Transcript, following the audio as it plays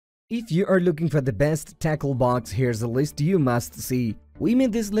If you are looking for the best tackle box, here's a list you must see. We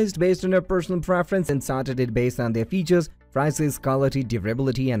made this list based on our personal preference and sorted it based on their features, prices, quality,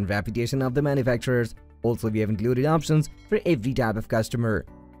 durability, and reputation of the manufacturers. Also, we have included options for every type of customer.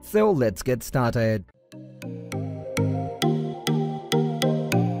 So let's get started.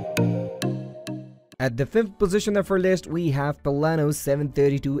 At the 5th position of our list, we have Plano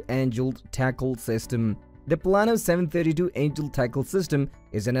 732 Angled Tackle System. The Plano 732 Angled Tackle System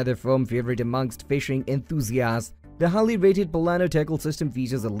is another firm favorite amongst fishing enthusiasts. The highly rated Plano tackle system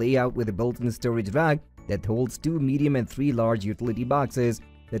features a layout with a built-in storage rack that holds 2 medium and 3 large utility boxes.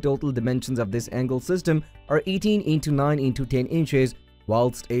 The total dimensions of this angled system are 18 × 9 × 10 inches,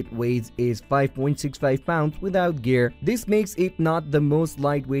 whilst it weighs is 5.65 pounds without gear. This makes it not the most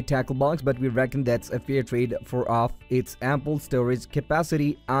lightweight tackle box, but we reckon that's a fair trade for its ample storage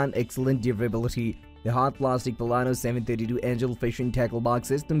capacity and excellent durability. The hard plastic Plano 732 Angled Fishing Tackle Box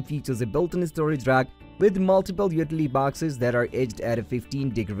System features a built-in storage rack with multiple utility boxes that are edged at a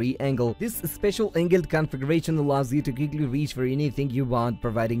 15-degree angle. This special angled configuration allows you to quickly reach for anything you want,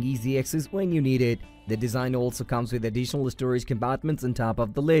 providing easy access when you need it. The design also comes with additional storage compartments on top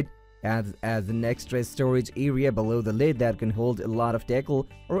of the lid, as an extra storage area below the lid that can hold a lot of tackle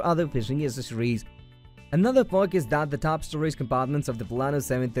or other fishing accessories. Another perk is that the top storage compartments of the Plano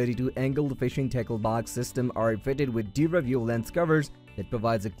 732 Angled Fishing Tackle Box System are fitted with DuraView lens covers that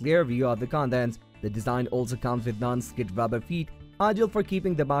provides a clear view of the contents. The design also comes with non-skid rubber feet, ideal for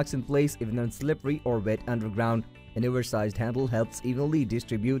keeping the box in place even on slippery or wet underground. An oversized handle helps evenly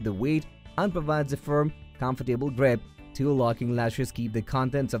distribute the weight and provides a firm, comfortable grip. 2 locking latches keep the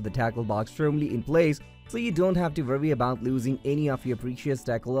contents of the tackle box firmly in place, so you don't have to worry about losing any of your precious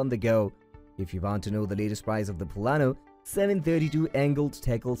tackle on the go. If you want to know the latest price of the Plano 732 Angled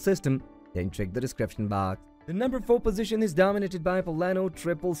Tackle System, then check the description box. The number 4 position is dominated by Plano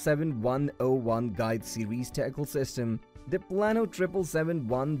 777-101 Guide Series Tackle System. The Plano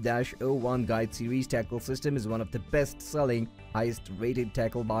 777-1-01 Guide Series Tackle System is one of the best-selling, highest-rated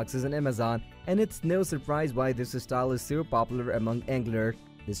tackle boxes on Amazon, and it's no surprise why this style is so popular among anglers.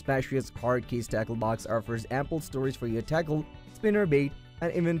 The spacious hard-case tackle box offers ample storage for your tackle, spinner bait,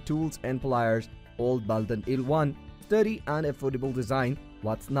 and even tools and pliers, all bundled in one sturdy and affordable design.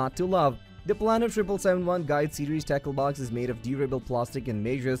 What's not to love? The Plano 777-1 Guide Series Tackle Box is made of durable plastic and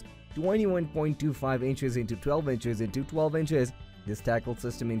measures 21.25 inches into 12 inches into 12 inches. This tackle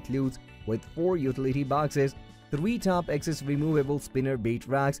system includes with 4 utility boxes, 3 top access removable spinner bait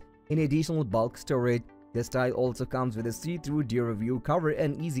racks, and additional bulk storage. The style also comes with a see-through DuraView cover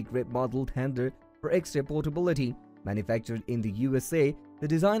and easy grip modeled handle for extra portability. Manufactured in the USA, the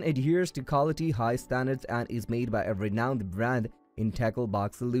design adheres to quality high standards and is made by a renowned brand in tackle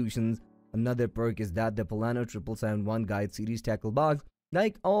box solutions. Another perk is that the Plano 777-1 Guide Series Tackle Box,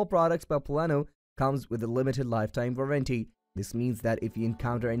 like all products by Plano, comes with a limited lifetime warranty. This means that if you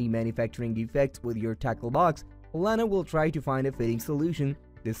encounter any manufacturing defects with your tackle box, Plano will try to find a fitting solution.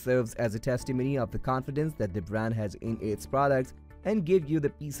 This serves as a testimony of the confidence that the brand has in its products and give you the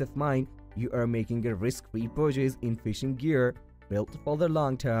peace of mind you are making a risk-free purchase in fishing gear built for the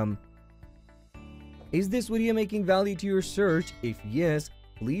long term. Is this video making value to your search? If yes,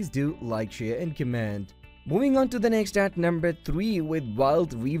 please do like, share, and comment. Moving on to the next at number 3 with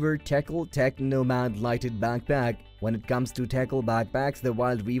Wild River Tackle Tech Nomad Lighted Backpack. When it comes to tackle backpacks, the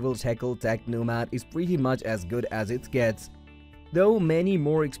Wild River Tackle Tech Nomad is pretty much as good as it gets. Though many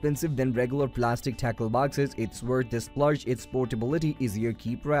more expensive than regular plastic tackle boxes, it's worth the splurge. Its portability is your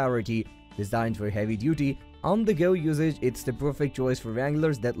key priority. Designed for heavy-duty, on-the-go usage, it's the perfect choice for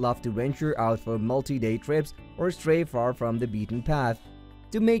anglers that love to venture out for multi-day trips or stray far from the beaten path.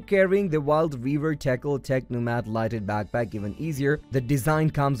 To make carrying the Wild River Tackle Tech Nomad Lighted Backpack even easier, the design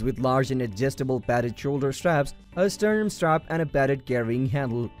comes with large and adjustable padded shoulder straps, a sternum strap, and a padded carrying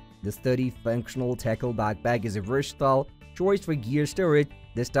handle. The sturdy, functional tackle backpack is a versatile choice for gear storage.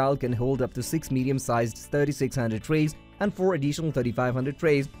 The style can hold up to 6 medium-sized 3600 trays and 4 additional 3500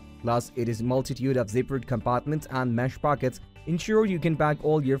 trays. Plus, it is a multitude of zippered compartments and mesh pockets. Ensure you can pack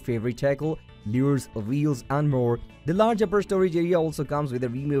all your favorite tackle, lures, reels, and more. The large upper storage area also comes with a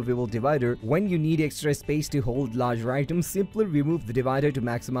removable divider. When you need extra space to hold larger items, simply remove the divider to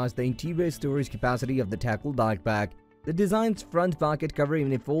maximize the interior storage capacity of the tackle backpack. The design's front pocket cover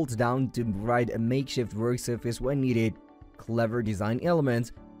even folds down to provide a makeshift work surface when needed. Clever design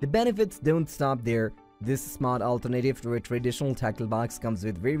elements. The benefits don't stop there. This smart alternative to a traditional tackle box comes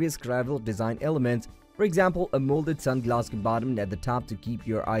with various gravel design elements. For example, a molded sunglass compartment at the top to keep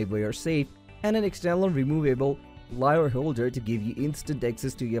your eyewear safe, and an external removable plier holder to give you instant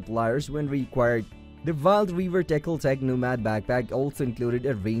access to your pliers when required. The Wild River Tackle Tech Nomad backpack also included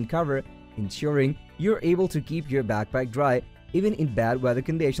a rain cover, ensuring you're able to keep your backpack dry even in bad weather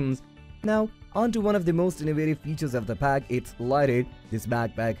conditions. Now, on to one of the most innovative features of the pack, it's lighted. This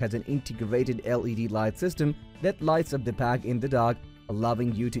backpack has an integrated LED light system that lights up the pack in the dark,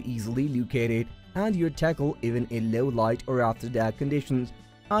 allowing you to easily locate it and your tackle even in low light or after dark conditions.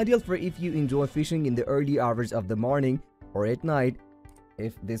 Ideal for if you enjoy fishing in the early hours of the morning or at night.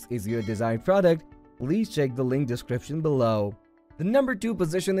 If this is your desired product, please check the link description below. The number 2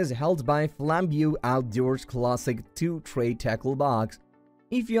 position is held by Flambeau Outdoors Classic 2-Tray Tackle Box.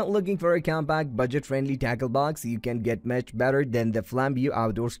 If you're looking for a compact, budget-friendly tackle box, you can get much better than the Flambeau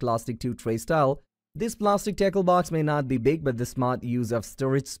Outdoors Classic 2-Tray style. This plastic tackle box may not be big, but the smart use of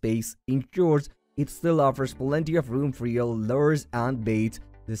storage space ensures it still offers plenty of room for your lures and baits.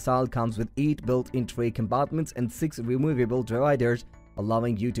 The style comes with 8 built-in tray compartments and 6 removable dividers,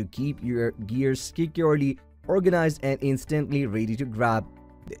 allowing you to keep your gear securely organized and instantly ready to grab.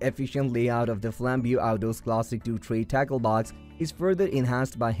 The efficient layout of the Flambeau Outdoors Classic 2-Tray Tackle Box is further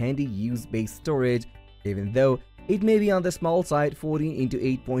enhanced by handy use-based storage. Even though it may be on the small side, 14 x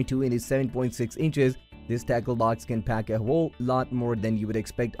 8.2 x 7.6 inches, this tackle box can pack a whole lot more than you would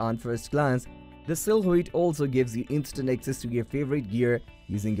expect on first glance. The silhouette also gives you instant access to your favorite gear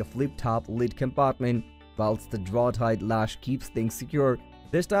using a flip-top lid compartment, whilst the draw-tight lash keeps things secure.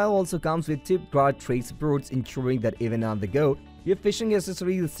 The style also comes with tipped guard tray supports, ensuring that even on the go, your fishing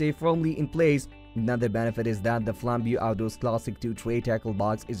accessories will stay firmly in place. Another benefit is that the Flambeau Outdoors Classic 2-Tray Tackle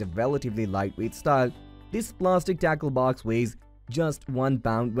Box is a relatively lightweight style. This plastic tackle box weighs just 1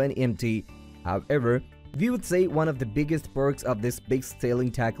 pound when empty. However, we would say one of the biggest perks of this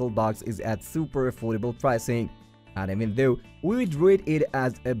big-selling tackle box is at super affordable pricing. And even though we would rate it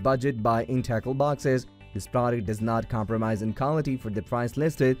as a budget buy in tackle boxes, this product does not compromise in quality for the price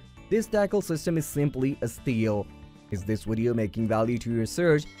listed. This tackle system is simply a steal. Is this video making value to your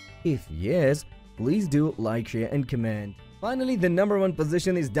search? If yes, please do like, share and comment. Finally, the number 1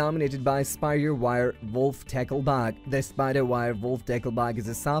 position is dominated by Spiderwire Wolf Tackle Bag. The Spiderwire Wolf Tackle Bag is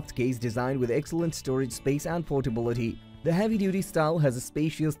a soft case designed with excellent storage space and portability. The heavy-duty style has a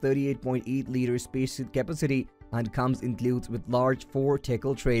spacious 38.8-liter space capacity and comes included with large 4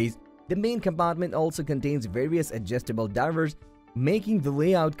 tackle trays. The main compartment also contains various adjustable divers, making the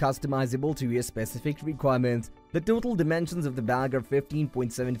layout customizable to your specific requirements. The total dimensions of the bag are 15.75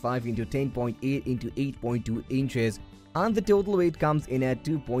 x 10.8 x 8.2 inches, and the total weight comes in at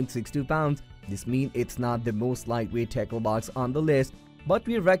 2.62 pounds. This means it's not the most lightweight tackle box on the list, but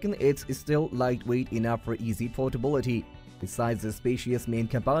we reckon it's still lightweight enough for easy portability. Besides the spacious main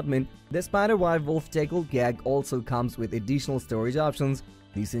compartment, the Spiderwire Wolf Tackle Gag also comes with additional storage options.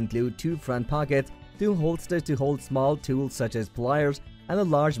 These include 2 front pockets, 2 holsters to hold small tools such as pliers, and a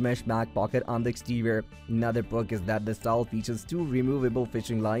large mesh back pocket on the exterior. Another perk is that the style features 2 removable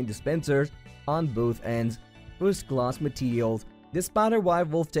fishing line dispensers on both ends. First-class materials. The Spiderwire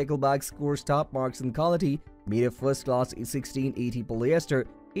Wolf Tackle Bag scores top marks in quality. Made of first-class 1680 polyester,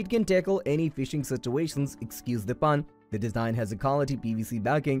 it can tackle any fishing situations, excuse the pun. The design has a quality PVC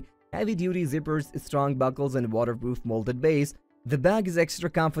backing, heavy-duty zippers, strong buckles, and waterproof molded base. The bag is extra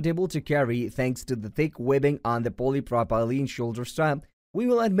comfortable to carry thanks to the thick webbing on the polypropylene shoulder strap. We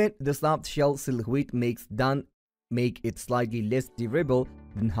will admit the soft shell silhouette make it slightly less durable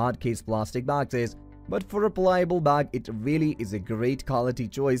than hard case plastic boxes, but for a pliable bag, it really is a great quality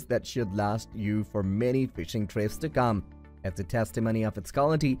choice that should last you for many fishing trips to come. As a testimony of its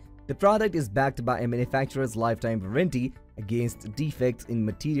quality, the product is backed by a manufacturer's lifetime warranty against defects in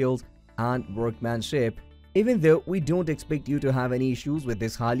materials and workmanship. Even though we don't expect you to have any issues with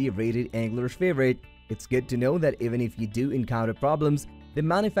this highly rated angler's favorite, it's good to know that even if you do encounter problems, the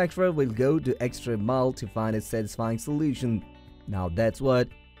manufacturer will go to extra mile to find a satisfying solution. Now that's what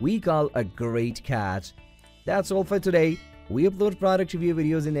we call a great catch. That's all for today. We upload product review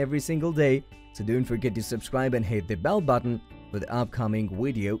videos in every single day, so don't forget to subscribe and hit the bell button for the upcoming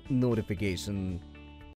video notification.